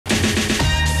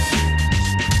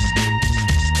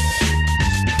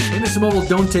Mr. Mobile,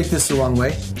 don't take this the wrong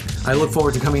way. I look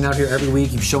forward to coming out here every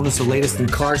week. You've shown us the latest in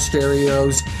car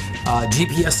stereos,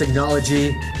 GPS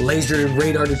technology, laser and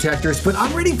radar detectors, but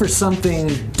I'm ready for something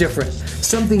different,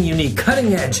 something unique,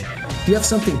 cutting edge. Do you have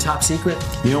something top secret?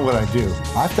 You know what I do?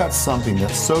 I've got something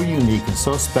that's so unique and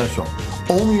so special,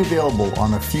 only available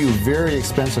on a few very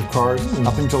expensive cars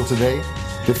up until today.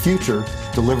 The future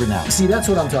delivered now. See, that's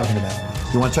what I'm talking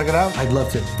about. You want to check it out? I'd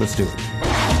love to. Let's do it.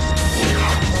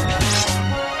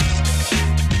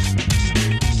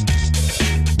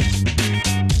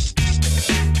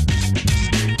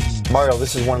 Mario,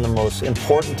 this is one of the most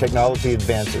important technology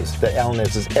advances that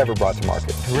LNS has ever brought to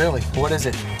market. Really? What is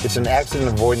it? It's an accident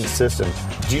avoidance system.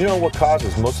 Do you know what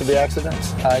causes most of the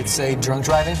accidents? I'd say drunk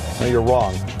driving. No, you're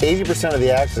wrong. 80% of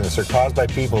the accidents are caused by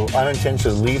people who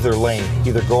unintentionally leave their lane,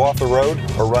 either go off the road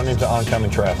or run into oncoming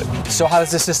traffic. So how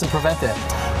does this system prevent that?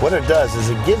 What it does is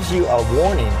it gives you a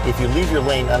warning if you leave your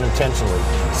lane unintentionally.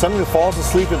 Someone who falls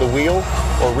asleep at the wheel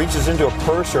or reaches into a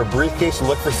purse or a briefcase to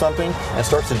look for something and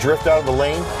starts to drift out of the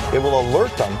lane, it will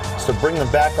alert them to bring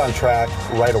them back on track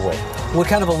right away. What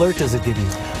kind of alert does it give you?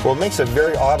 Well, it makes a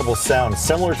very audible sound,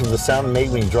 similar to the sound made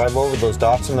when you drive over those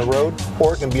dots in the road,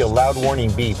 or it can be a loud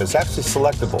warning beep. It's actually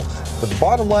selectable. But the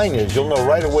bottom line is you'll know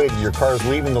right away that your car is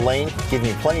leaving the lane, giving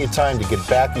you plenty of time to get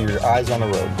back with your eyes on the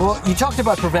road. Well, you talked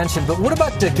about prevention, but what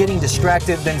about getting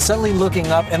distracted, then suddenly looking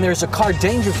up and there's a car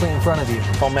dangerously in front of you?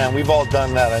 Oh man, we've all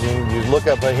done that. I mean, you look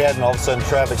up ahead and all of a sudden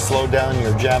traffic slowed down and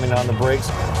you're jamming on the brakes.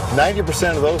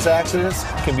 90% of those accidents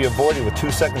can be avoided with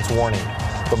 2 seconds warning.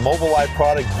 The MOBILEYE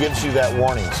product gives you that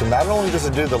warning. So not only does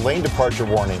it do the lane departure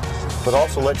warning, but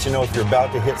also lets you know if you're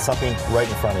about to hit something right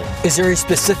in front of you. Is there a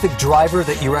specific driver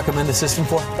that you recommend the system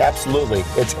for? Absolutely.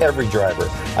 It's every driver.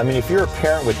 I mean, if you're a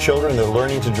parent with children that are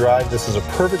learning to drive, this is a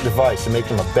perfect device to make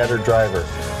them a better driver.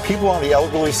 People on the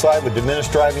elderly side with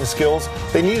diminished driving skills,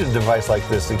 they need a device like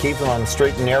this to keep them on the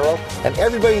straight and narrow. And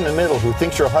everybody in the middle who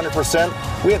thinks you're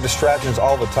 100%, we have distractions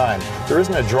all the time. There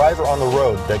isn't a driver on the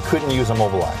road that couldn't use a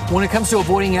MOBILEYE. When it comes to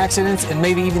avoiding accidents and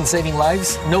maybe even saving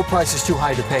lives, no price is too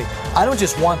high to pay. I don't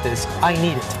just want this, I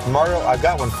need it. Mario, I've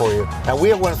got one for you, and we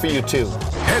have one for you too.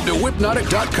 Head to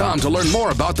whipnotic.com to learn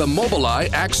more about the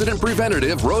MOBILEYE Accident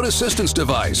Preventative Road Assistance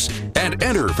Device and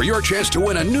enter for your chance to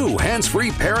win a new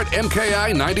hands-free Parrot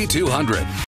MKI 9200.